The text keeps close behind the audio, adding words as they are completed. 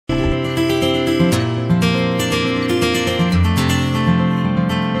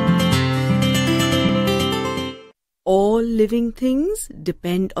living things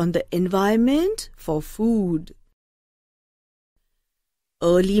depend on the environment for food.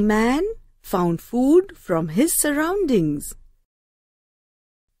 Early man found food from his surroundings.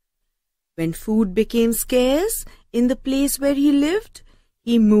 When food became scarce in the place where he lived,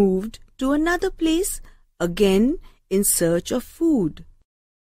 he moved to another place, again in search of food.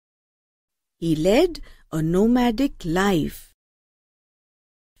 He led a nomadic life.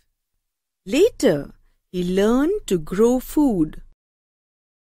 Later, he learned to grow food.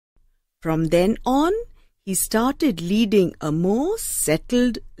 From then on, he started leading a more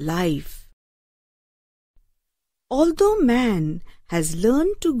settled life. Although man has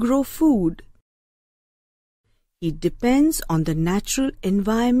learned to grow food, he depends on the natural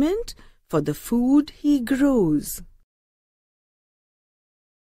environment for the food he grows.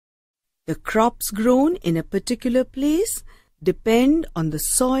 The crops grown in a particular place depend on the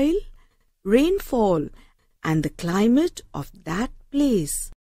soil, rainfall, and the climate of that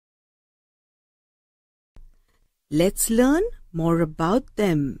place. Let's learn more about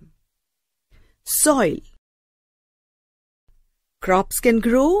them. Soil. Crops can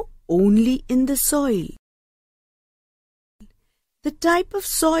grow only in the soil. The type of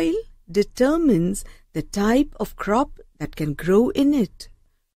soil determines the type of crop that can grow in it.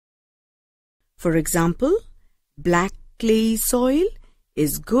 For example, black clay soil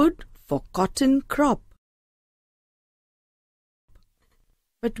is good for cotton crop.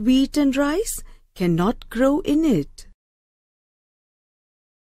 But wheat and rice cannot grow in it.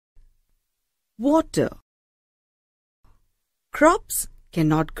 Water. Crops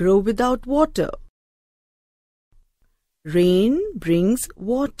cannot grow without water. Rain brings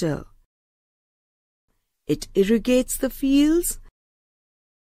water. It irrigates the fields,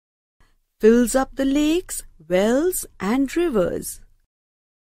 fills up the lakes, wells, and rivers.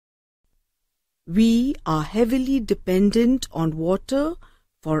 We are heavily dependent on water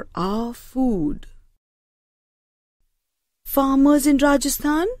for our food. Farmers in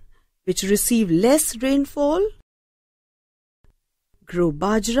Rajasthan, which receive less rainfall, grow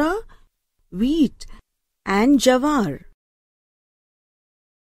bajra, wheat, and jawar.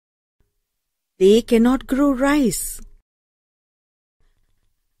 They cannot grow rice.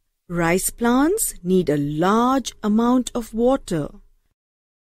 Rice plants need a large amount of water.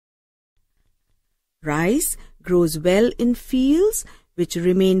 Rice grows well in fields which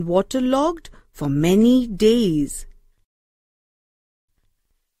remain waterlogged for many days.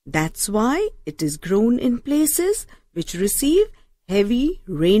 That's why it is grown in places which receive heavy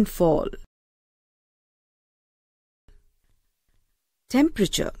rainfall.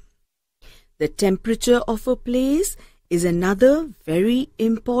 Temperature. The temperature of a place is another very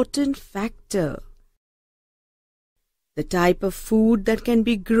important factor. The type of food that can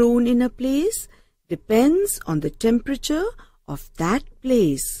be grown in a place depends on the temperature of that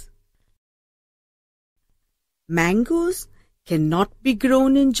place. Mangoes cannot be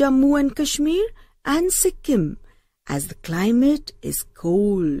grown in Jammu and Kashmir and Sikkim as the climate is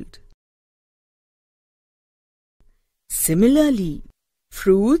cold. Similarly,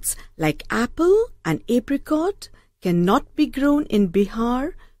 fruits like apple and apricot cannot be grown in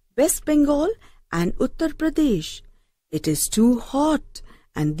Bihar, West Bengal, and Uttar Pradesh. It is too hot,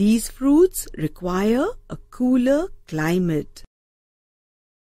 and these fruits require a cooler climate.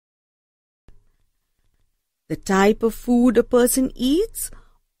 The type of food a person eats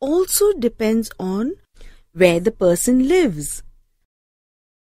also depends on where the person lives.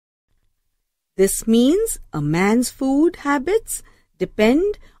 This means a man's food habits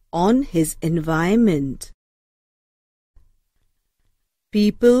depend on his environment.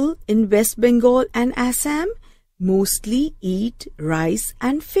 People in West Bengal and Assam mostly eat rice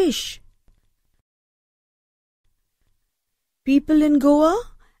and fish. People in Goa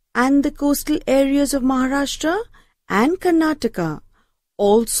and the coastal areas of Maharashtra and Karnataka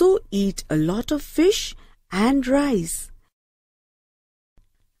also eat a lot of fish and rice.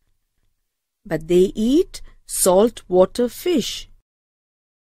 But they eat saltwater fish.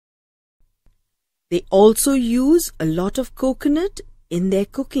 They also use a lot of coconut in their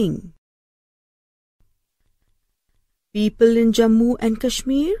cooking. People in Jammu and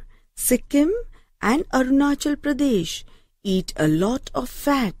Kashmir, Sikkim, and Arunachal Pradesh eat a lot of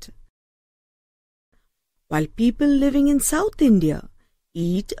fat, while people living in South India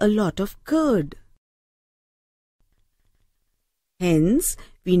eat a lot of curd. Hence,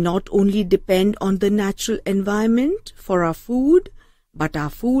 we not only depend on the natural environment for our food, but our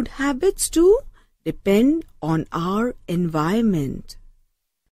food habits too depend on our environment.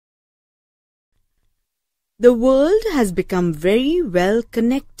 The world has become very well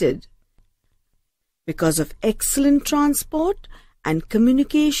connected because of excellent transport and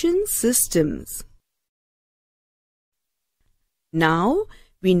communication systems. Now,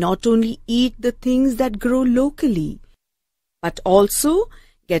 we not only eat the things that grow locally, but also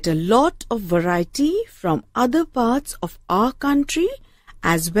get a lot of variety from other parts of our country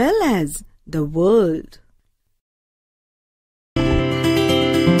as well as the world.